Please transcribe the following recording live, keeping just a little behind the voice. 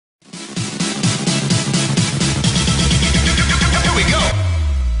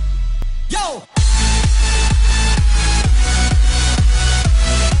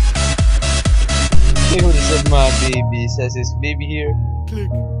IceIceBaby here. Click.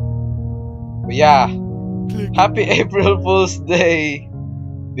 But yeah, Click. happy April Fool's Day,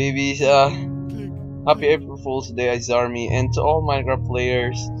 babies. Click. Happy April Fool's Day, IceArmy, and to all Minecraft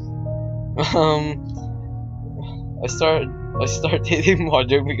players. I start hating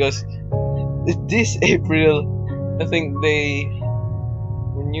Mojang because this April, I think they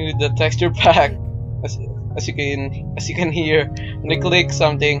renewed the texture pack. As you can hear when I click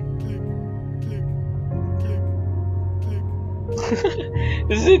something.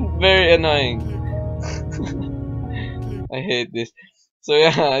 This is very annoying. I hate this. So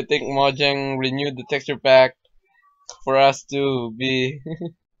yeah, I think Mojang renewed the texture pack for us to be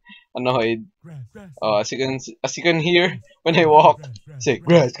annoyed. Oh, as you can hear when I walk, say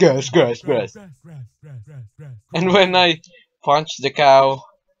grass, grass, grass, grass. And when I punch the cow,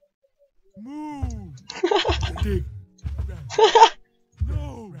 Move. Dig.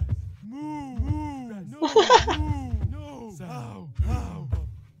 No. Move. No. How?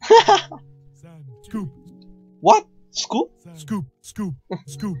 Scoop. what? Scoop? Scoop.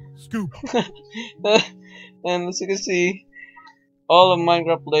 And as you can see, all of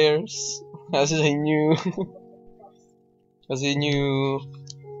Minecraft players has a new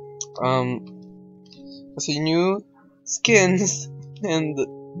skins, and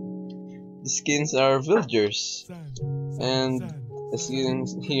the skins are villagers. And as you can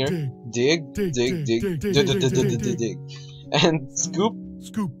hear, dig, and scoop.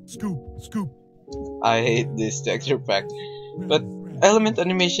 I hate this texture pack, but Element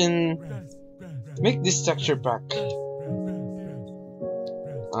Animation make this texture pack.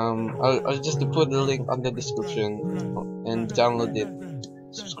 I'll just put the link on the description and download it.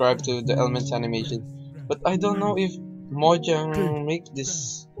 Subscribe to the Element Animation. But I don't know if Mojang make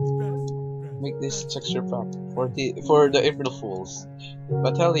this texture pack for the April Fools.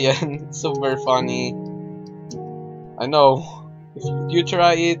 But hell yeah, it's so very funny. I know. If you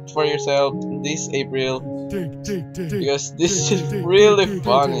try it for yourself this April, because this is really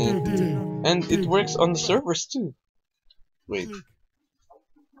funny, and it works on the servers too. Wait,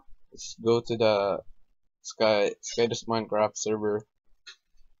 let's go to the Skydos Minecraft server.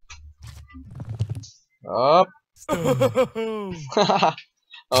 Up.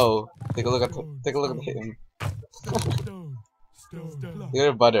 Oh, take a look at him.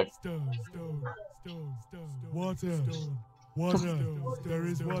 You're butter. Water. There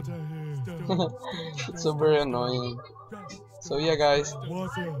is water here. It's so very annoying. So yeah, guys,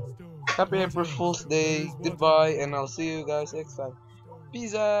 happy April Fool's Day. Goodbye, and I'll see you guys next time.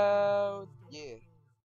 Peace out. Yeah.